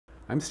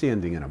I'm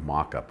standing in a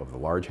mock-up of the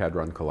Large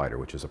Hadron Collider,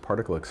 which is a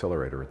particle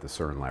accelerator at the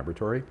CERN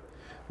laboratory.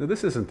 Now,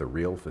 this isn't the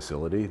real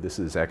facility. This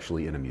is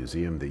actually in a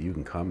museum that you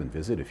can come and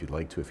visit if you'd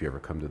like to, if you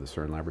ever come to the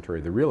CERN laboratory.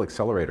 The real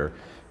accelerator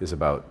is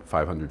about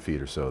 500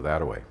 feet or so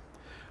that way.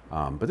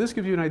 But this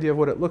gives you an idea of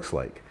what it looks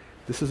like.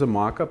 This is a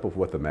mock-up of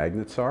what the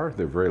magnets are.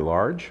 They're very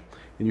large.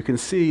 And you can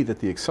see that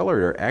the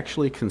accelerator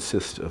actually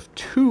consists of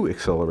two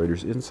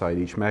accelerators inside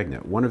each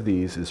magnet. One of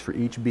these is for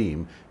each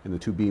beam, and the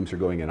two beams are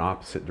going in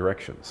opposite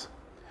directions.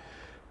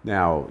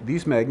 Now,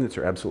 these magnets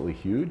are absolutely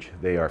huge.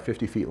 They are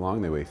 50 feet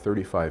long. They weigh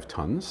 35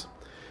 tons.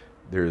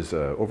 There's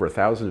over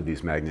 1,000 of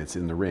these magnets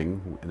in the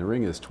ring, and the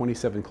ring is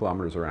 27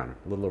 kilometers around,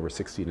 a little over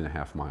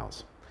 16.5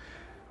 miles.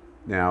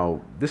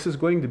 Now, this is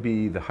going to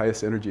be the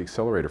highest energy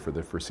accelerator for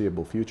the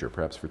foreseeable future,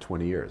 perhaps for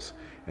 20 years.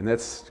 And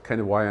that's kind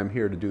of why I'm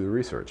here to do the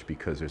research,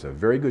 because there's a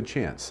very good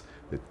chance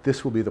that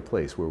this will be the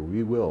place where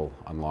we will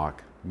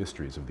unlock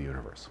mysteries of the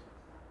universe.